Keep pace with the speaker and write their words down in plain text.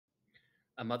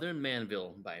A Mother in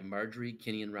Mannville by Marjorie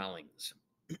Kinnean Rawlings.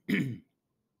 The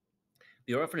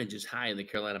orphanage is high in the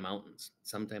Carolina mountains.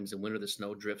 Sometimes in winter, the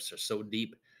snow drifts are so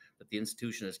deep that the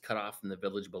institution is cut off from the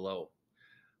village below.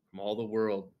 From all the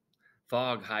world,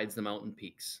 fog hides the mountain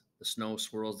peaks. The snow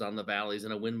swirls down the valleys,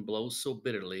 and a wind blows so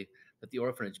bitterly that the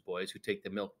orphanage boys who take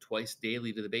the milk twice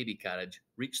daily to the baby cottage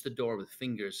reach the door with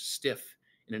fingers stiff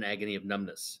in an agony of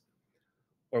numbness.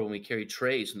 Or when we carry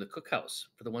trays from the cookhouse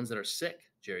for the ones that are sick,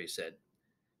 Jerry said.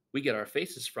 We get our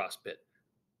faces frostbit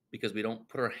because we don't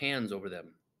put our hands over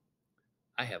them.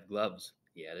 I have gloves,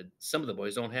 he added. Some of the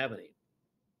boys don't have any.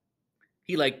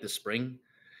 He liked the spring.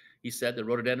 He said the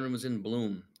rhododendron was in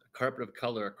bloom, a carpet of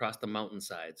color across the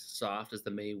mountainsides, soft as the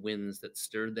May winds that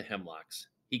stirred the hemlocks.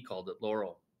 He called it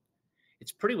laurel.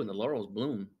 It's pretty when the laurels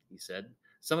bloom, he said.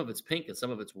 Some of it's pink and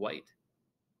some of it's white.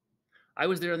 I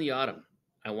was there in the autumn.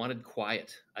 I wanted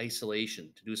quiet,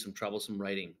 isolation, to do some troublesome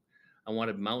writing. I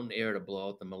wanted mountain air to blow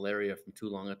out the malaria from too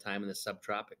long a time in the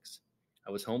subtropics.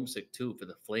 I was homesick, too, for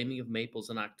the flaming of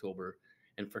maples in October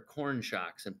and for corn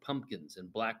shocks and pumpkins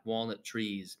and black walnut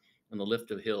trees on the lift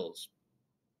of hills.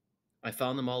 I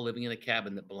found them all living in a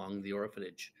cabin that belonged to the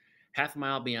orphanage, half a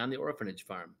mile beyond the orphanage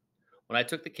farm. When I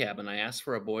took the cabin, I asked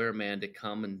for a boy or man to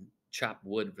come and chop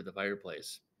wood for the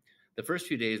fireplace. The first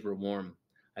few days were warm.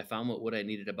 I found what wood I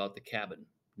needed about the cabin.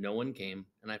 No one came,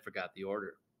 and I forgot the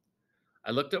order. I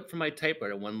looked up from my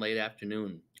typewriter one late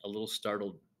afternoon, a little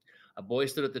startled. A boy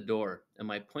stood at the door, and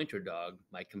my pointer dog,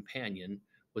 my companion,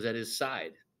 was at his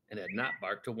side and had not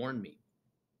barked to warn me.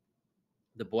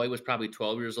 The boy was probably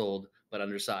 12 years old, but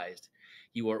undersized.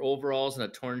 He wore overalls and a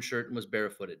torn shirt and was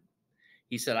barefooted.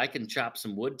 He said, I can chop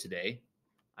some wood today.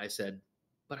 I said,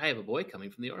 but I have a boy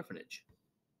coming from the orphanage.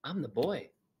 I'm the boy.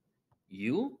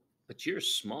 You? But you're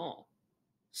small.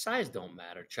 Size don't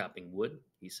matter chopping wood,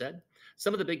 he said.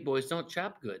 Some of the big boys don't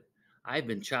chop good. I've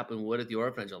been chopping wood at the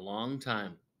orphanage a long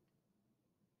time.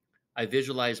 I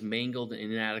visualized mangled and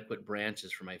inadequate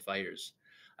branches for my fires.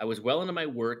 I was well into my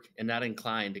work and not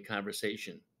inclined to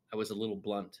conversation. I was a little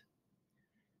blunt.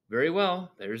 Very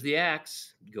well, there's the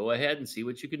axe. Go ahead and see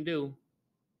what you can do.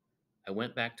 I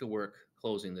went back to work,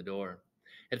 closing the door.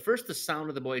 At first, the sound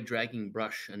of the boy dragging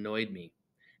brush annoyed me.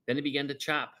 Then he began to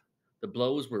chop. The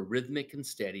blows were rhythmic and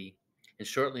steady, and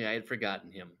shortly I had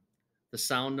forgotten him. The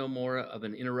sound no more of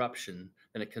an interruption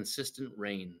than a consistent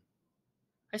rain.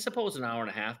 I suppose an hour and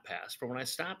a half passed, for when I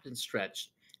stopped and stretched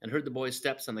and heard the boy's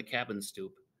steps on the cabin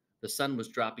stoop, the sun was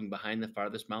dropping behind the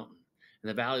farthest mountain, and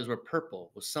the valleys were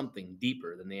purple with something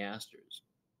deeper than the asters.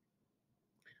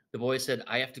 The boy said,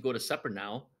 I have to go to supper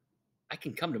now. I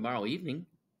can come tomorrow evening.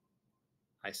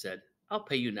 I said, I'll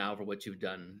pay you now for what you've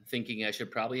done, thinking I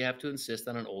should probably have to insist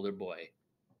on an older boy.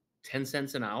 10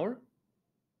 cents an hour?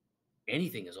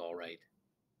 Anything is all right.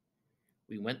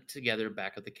 We went together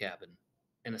back at the cabin.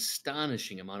 An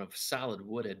astonishing amount of solid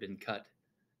wood had been cut.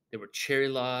 There were cherry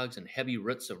logs and heavy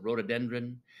roots of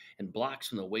rhododendron and blocks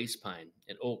from the waste pine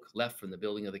and oak left from the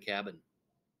building of the cabin.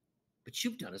 But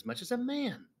you've done as much as a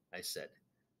man, I said.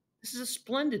 This is a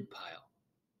splendid pile.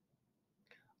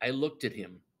 I looked at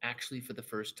him, actually for the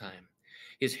first time.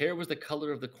 His hair was the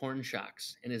color of the corn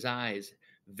shocks, and his eyes,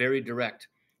 very direct,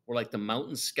 were like the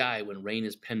mountain sky when rain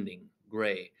is pending,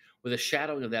 gray, with a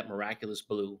shadowing of that miraculous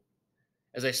blue.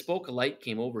 As I spoke, a light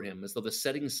came over him, as though the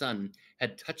setting sun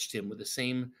had touched him with the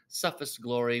same suffused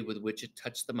glory with which it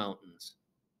touched the mountains.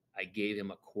 I gave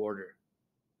him a quarter.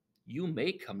 You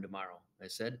may come tomorrow, I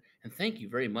said, and thank you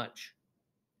very much.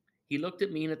 He looked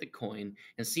at me and at the coin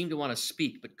and seemed to want to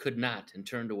speak, but could not, and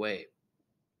turned away.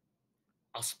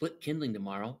 I'll split kindling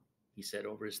tomorrow, he said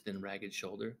over his thin, ragged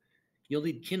shoulder. You'll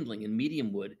need kindling and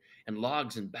medium wood and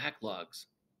logs and back logs.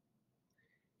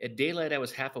 At daylight, I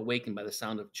was half awakened by the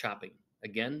sound of chopping.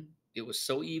 Again, it was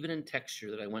so even in texture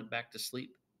that I went back to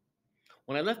sleep.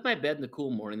 When I left my bed in the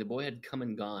cool morning, the boy had come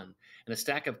and gone, and a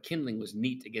stack of kindling was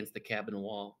neat against the cabin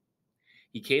wall.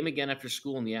 He came again after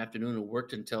school in the afternoon and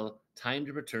worked until time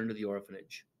to return to the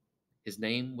orphanage. His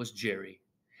name was Jerry.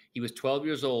 He was 12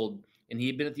 years old, and he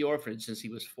had been at the orphanage since he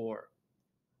was 4.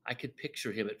 I could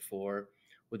picture him at 4,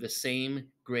 with the same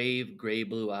grave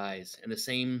gray-blue eyes and the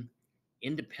same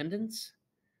independence.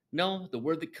 No, the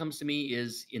word that comes to me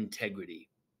is integrity.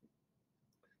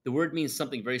 The word means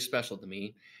something very special to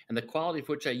me, and the quality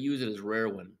for which I use it is a rare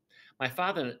one. My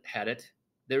father had it.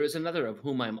 There is another of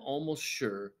whom I am almost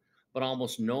sure, but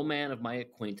almost no man of my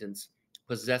acquaintance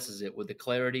possesses it with the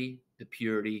clarity, the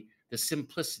purity, the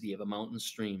simplicity of a mountain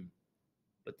stream.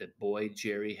 But the boy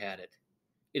Jerry had it.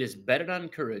 It is bedded on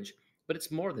courage, but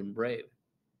it's more than brave.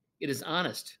 It is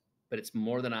honest, but it's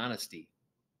more than honesty.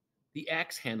 The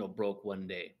axe handle broke one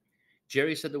day.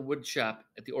 Jerry said the wood shop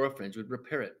at the orphanage would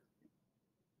repair it.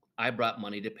 I brought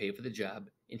money to pay for the job,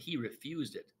 and he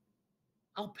refused it.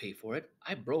 I'll pay for it.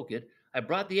 I broke it. I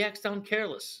brought the axe down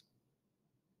careless.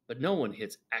 But no one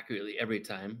hits accurately every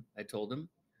time, I told him.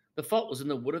 The fault was in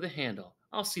the wood of the handle.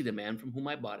 I'll see the man from whom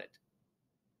I bought it.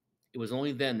 It was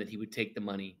only then that he would take the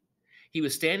money. He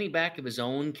was standing back of his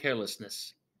own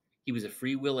carelessness. He was a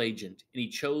free will agent, and he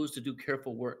chose to do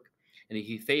careful work. And if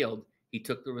he failed, he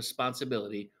took the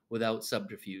responsibility without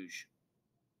subterfuge.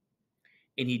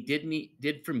 And he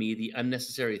did for me the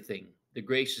unnecessary thing, the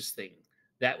gracious thing,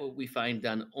 that what we find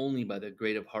done only by the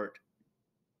great of heart.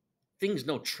 Things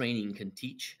no training can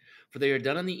teach, for they are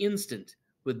done on the instant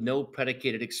with no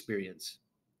predicated experience.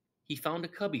 He found a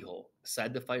cubbyhole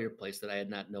beside the fireplace that I had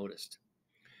not noticed.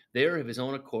 There, of his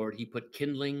own accord, he put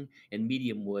kindling and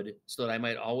medium wood so that I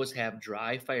might always have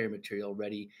dry fire material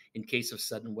ready in case of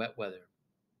sudden wet weather.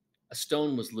 A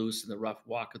stone was loose in the rough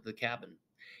walk of the cabin.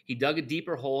 He dug a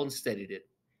deeper hole and steadied it,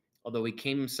 although he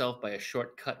came himself by a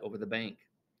short cut over the bank.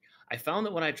 I found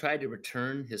that when I tried to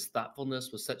return his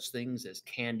thoughtfulness with such things as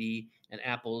candy and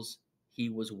apples, he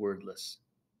was wordless.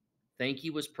 Thank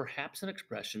you was perhaps an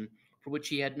expression for which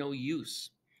he had no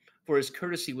use, for his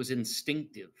courtesy was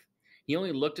instinctive. He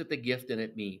only looked at the gift and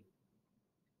at me,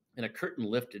 and a curtain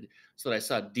lifted so that I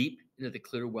saw deep into the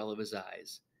clear well of his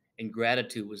eyes, and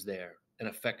gratitude was there, and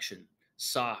affection,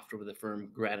 soft over the firm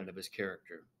granite of his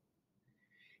character.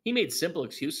 He made simple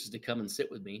excuses to come and sit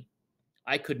with me.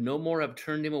 I could no more have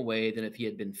turned him away than if he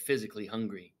had been physically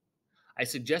hungry. I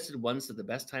suggested once that the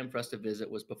best time for us to visit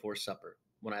was before supper,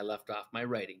 when I left off my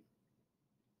writing.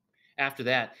 After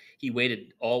that, he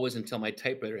waited always until my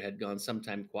typewriter had gone some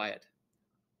time quiet.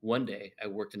 One day, I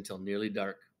worked until nearly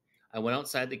dark. I went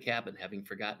outside the cabin, having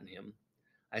forgotten him.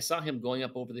 I saw him going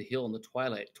up over the hill in the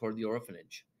twilight toward the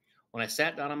orphanage. When I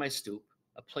sat down on my stoop,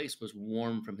 a place was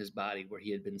warm from his body where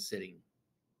he had been sitting.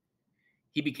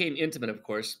 He became intimate, of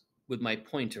course, with my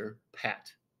pointer,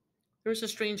 Pat. There is a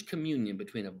strange communion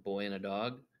between a boy and a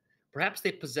dog. Perhaps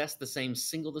they possess the same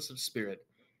singleness of spirit,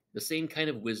 the same kind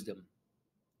of wisdom.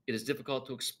 It is difficult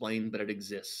to explain, but it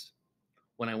exists.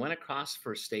 When I went across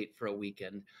for state for a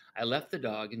weekend, I left the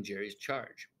dog in Jerry's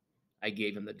charge. I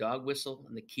gave him the dog whistle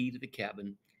and the key to the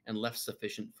cabin and left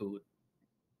sufficient food.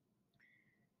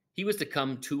 He was to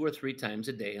come 2 or 3 times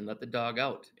a day and let the dog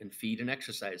out and feed and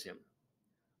exercise him.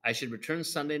 I should return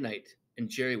Sunday night, and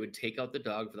Jerry would take out the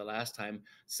dog for the last time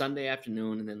Sunday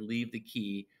afternoon and then leave the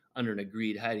key under an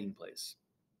agreed hiding place.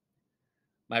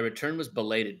 My return was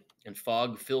belated, and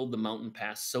fog filled the mountain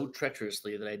pass so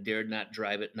treacherously that I dared not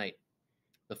drive at night.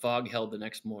 The fog held the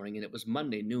next morning, and it was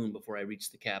Monday noon before I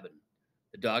reached the cabin.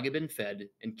 The dog had been fed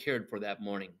and cared for that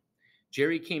morning.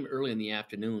 Jerry came early in the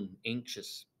afternoon,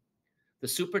 anxious. The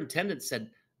superintendent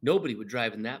said nobody would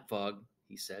drive in that fog,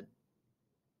 he said.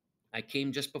 I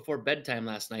came just before bedtime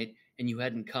last night, and you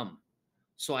hadn't come.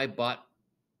 So I brought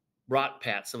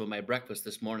Pat some of my breakfast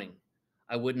this morning.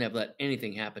 I wouldn't have let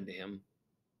anything happen to him.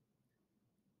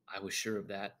 I was sure of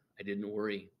that. I didn't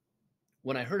worry.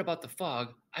 When I heard about the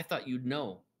fog, I thought you'd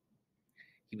know.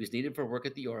 He was needed for work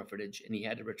at the orphanage, and he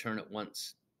had to return at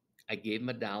once. I gave him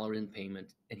 $1 in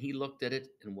payment, and he looked at it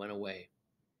and went away.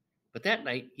 But that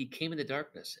night, he came in the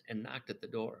darkness and knocked at the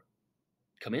door.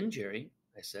 Come in, Jerry,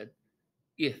 I said,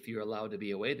 if you're allowed to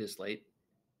be away this late.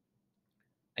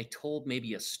 I told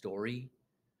maybe a story.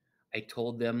 I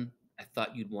told them I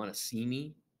thought you'd want to see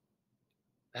me.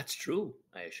 That's true,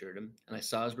 I assured him, and I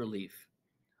saw his relief.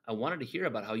 I wanted to hear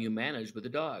about how you managed with the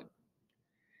dog.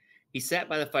 He sat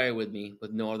by the fire with me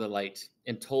with no other light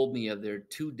and told me of their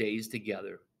 2 days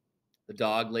together. The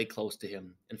dog lay close to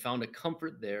him and found a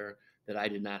comfort there that I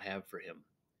did not have for him.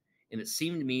 And it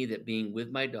seemed to me that being with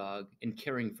my dog and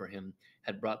caring for him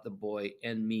had brought the boy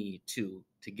and me, too,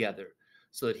 together,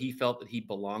 so that he felt that he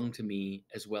belonged to me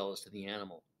as well as to the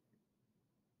animal.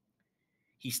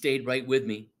 He stayed right with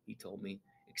me, he told me,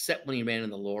 except when he ran in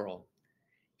the laurel.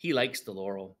 He likes the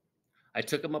laurel. I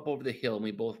took him up over the hill, and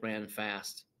we both ran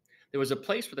fast. There was a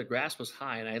place where the grass was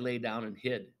high, and I lay down and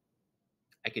hid.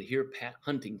 I could hear Pat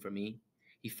hunting for me.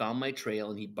 He found my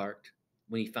trail, and he barked.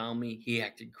 When he found me, he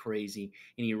acted crazy,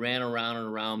 and he ran around and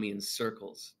around me in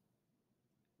circles.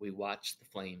 We watched the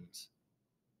flames.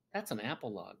 That's an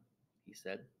apple log, he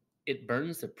said. It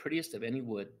burns the prettiest of any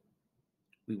wood.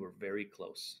 We were very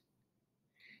close.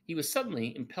 He was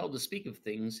suddenly impelled to speak of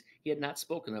things he had not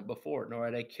spoken of before, nor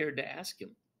had I cared to ask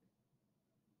him.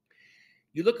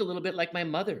 You look a little bit like my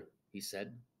mother, he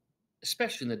said,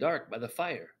 especially in the dark by the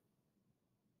fire.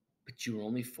 But you were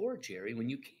only 4, Jerry, when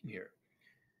you came here.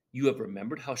 You have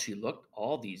remembered how she looked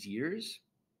all these years?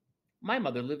 My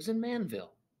mother lives in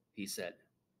Mannville, he said.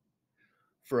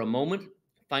 For a moment,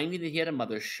 Finding that he had a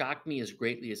mother shocked me as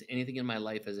greatly as anything in my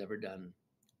life has ever done,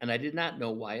 and I did not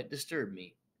know why it disturbed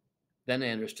me. Then I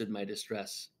understood my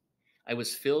distress. I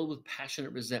was filled with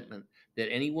passionate resentment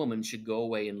that any woman should go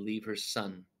away and leave her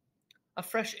son. A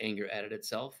fresh anger added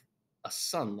itself. A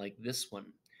son like this one.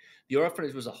 The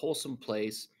orphanage was a wholesome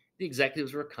place. The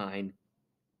executives were kind,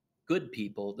 good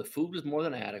people. The food was more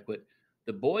than adequate.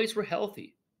 The boys were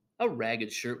healthy. A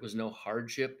ragged shirt was no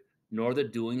hardship, nor the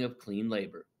doing of clean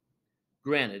labor.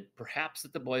 Granted, perhaps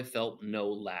that the boy felt no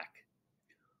lack.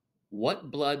 What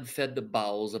blood fed the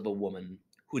bowels of a woman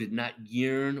who did not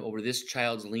yearn over this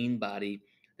child's lean body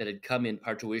that had come in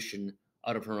parturition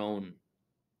out of her own?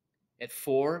 At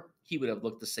 4, he would have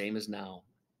looked the same as now.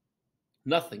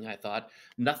 Nothing, I thought,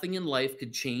 nothing in life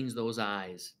could change those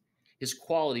eyes. His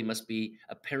quality must be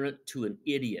apparent to an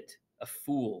idiot, a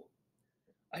fool.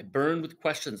 I burned with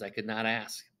questions I could not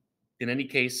ask. In any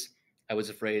case, I was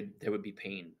afraid there would be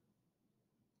pain.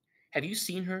 Have you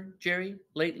seen her, Jerry,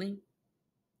 lately?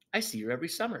 I see her every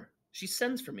summer. She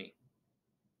sends for me.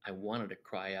 I wanted to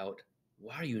cry out,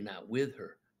 why are you not with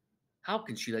her? How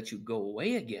can she let you go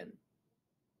away again?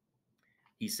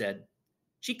 He said,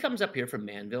 she comes up here from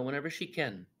Mannville whenever she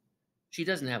can. She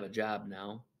doesn't have a job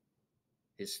now.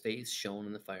 His face shone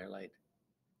in the firelight.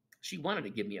 She wanted to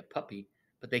give me a puppy,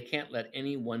 but they can't let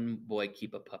any one boy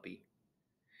keep a puppy.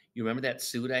 You remember that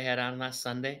suit I had on last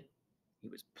Sunday? He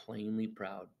was plainly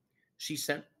proud. She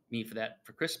sent me for that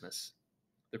for Christmas.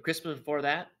 The Christmas before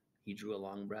that, he drew a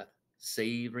long breath,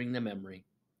 savoring the memory.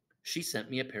 She sent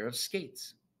me a pair of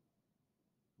skates.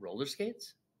 Roller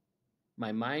skates?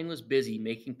 My mind was busy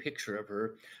making picture of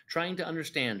her, trying to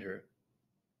understand her.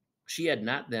 She had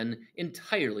not then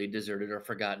entirely deserted or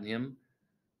forgotten him.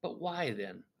 But why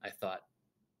then? I thought.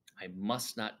 I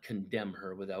must not condemn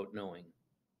her without knowing.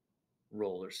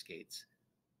 Roller skates.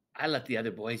 I let the other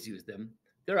boys use them.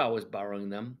 They're always borrowing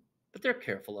them, but they're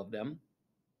careful of them.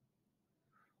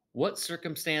 What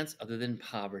circumstance other than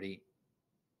poverty?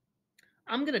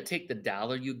 I'm going to take the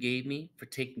dollar you gave me for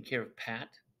taking care of Pat,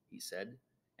 he said,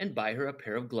 and buy her a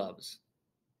pair of gloves.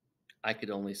 I could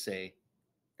only say,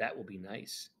 that will be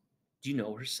nice. Do you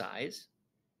know her size?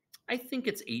 I think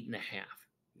it's 8.5,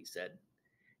 he said.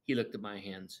 He looked at my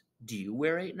hands. Do you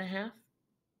wear 8.5?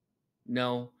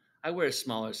 No, I wear a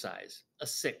smaller size, a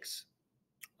 6.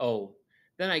 Oh,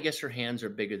 then I guess her hands are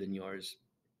bigger than yours.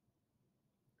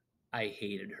 I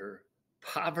hated her.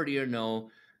 Poverty or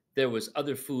no, there was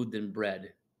other food than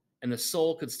bread, and the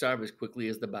soul could starve as quickly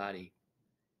as the body.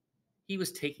 He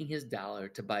was taking his dollar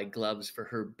to buy gloves for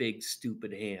her big,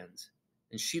 stupid hands,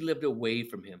 and she lived away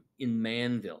from him in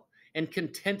Mannville and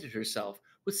contented herself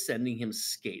with sending him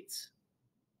skates.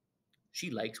 She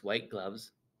likes white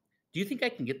gloves. Do you think I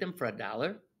can get them for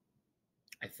 $1?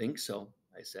 I think so,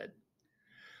 I said.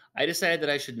 I decided that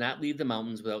I should not leave the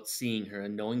mountains without seeing her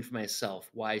and knowing for myself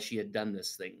why she had done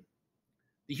this thing.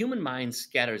 The human mind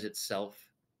scatters its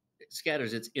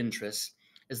interests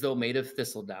as though made of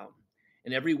thistledown,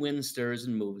 and every wind stirs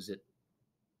and moves it.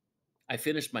 I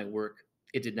finished my work.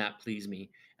 It did not please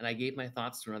me, and I gave my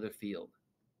thoughts to another field.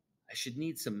 I should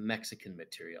need some Mexican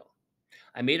material.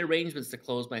 I made arrangements to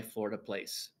close my Florida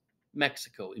place,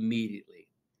 Mexico, immediately,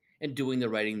 and doing the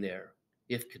writing there,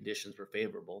 if conditions were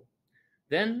favorable.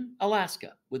 Then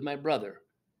Alaska with my brother.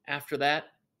 After that,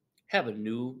 heaven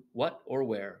knew what or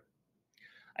where.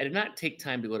 I did not take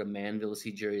time to go to Mannville to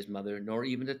see Jerry's mother, nor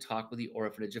even to talk with the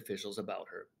orphanage officials about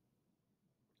her.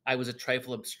 I was a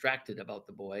trifle abstracted about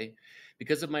the boy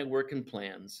because of my work and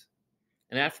plans,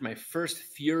 and after my first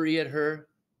fury at her,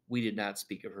 we did not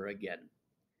speak of her again.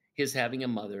 His having a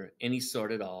mother, any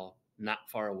sort at all, not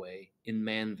far away, in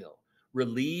Mannville,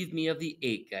 relieved me of the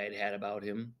ache I had had about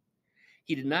him.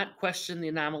 He did not question the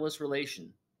anomalous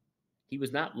relation. He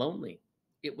was not lonely.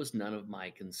 It was none of my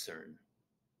concern.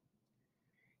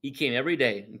 He came every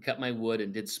day and cut my wood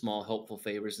and did small helpful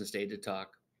favors and stayed to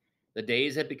talk. The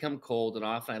days had become cold, and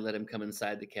often I let him come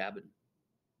inside the cabin.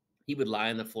 He would lie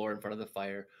on the floor in front of the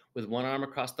fire with one arm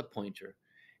across the pointer,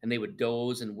 and they would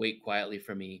doze and wait quietly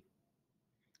for me.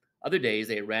 Other days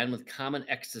they ran with common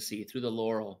ecstasy through the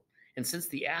laurel, and since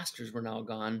the asters were now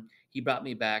gone, he brought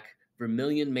me back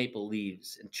vermilion maple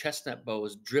leaves and chestnut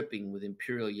boughs dripping with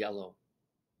imperial yellow.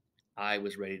 I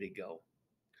was ready to go.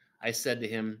 I said to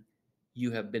him,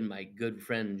 you have been my good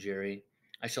friend, Jerry.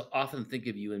 I shall often think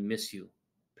of you and miss you.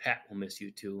 Pat will miss you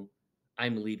too.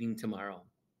 I'm leaving tomorrow.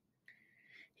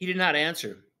 He did not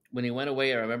answer. When he went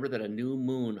away, I remember that a new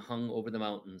moon hung over the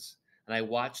mountains, and I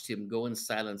watched him go in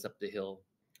silence up the hill.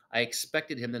 I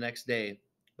expected him the next day,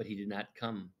 but he did not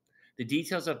come. The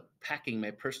details of packing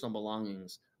my personal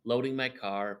belongings, loading my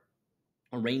car,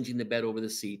 arranging the bed over the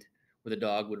seat where the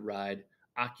dog would ride,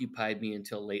 occupied me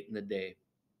until late in the day.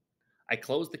 I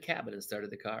closed the cabin and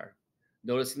started the car,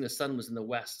 noticing the sun was in the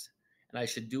west, and I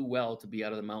should do well to be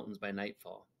out of the mountains by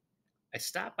nightfall. I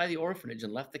stopped by the orphanage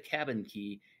and left the cabin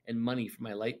key and money for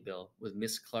my light bill with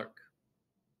Miss Clark.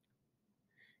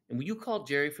 And will you call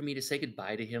Jerry for me to say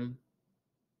goodbye to him?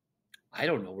 I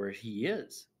don't know where he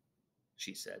is,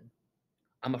 she said.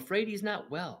 I'm afraid he's not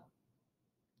well.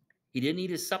 He didn't eat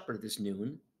his supper this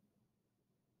noon.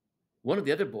 One of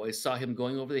the other boys saw him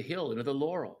going over the hill into the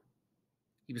laurel.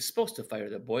 He was supposed to fire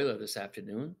the boiler this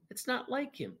afternoon. It's not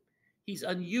like him. He's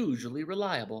unusually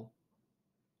reliable.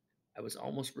 I was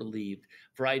almost relieved,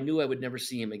 for I knew I would never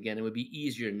see him again. It would be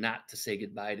easier not to say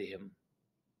goodbye to him.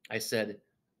 I said,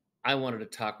 I wanted to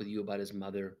talk with you about his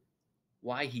mother,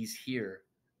 why he's here,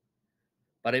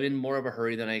 but I'm in more of a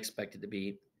hurry than I expected to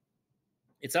be.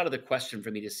 It's out of the question for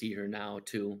me to see her now,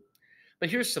 too. But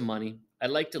here's some money.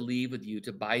 I'd like to leave with you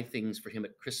to buy things for him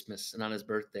at Christmas and on his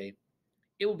birthday.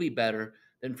 It will be better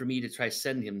than for me to try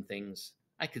send him things.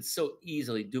 I could so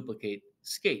easily duplicate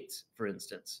skates, for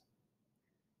instance.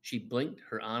 She blinked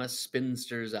her honest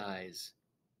spinster's eyes.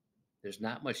 There's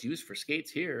not much use for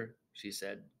skates here, she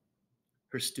said.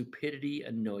 Her stupidity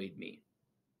annoyed me.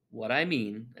 What I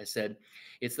mean, I said,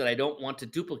 it's that I don't want to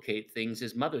duplicate things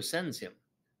his mother sends him.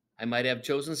 I might have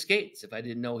chosen skates if I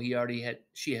didn't know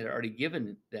she had already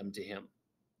given them to him.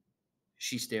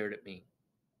 She stared at me.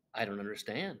 I don't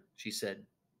understand, she said.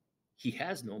 He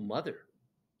has no mother.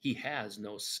 He has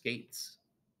no skates.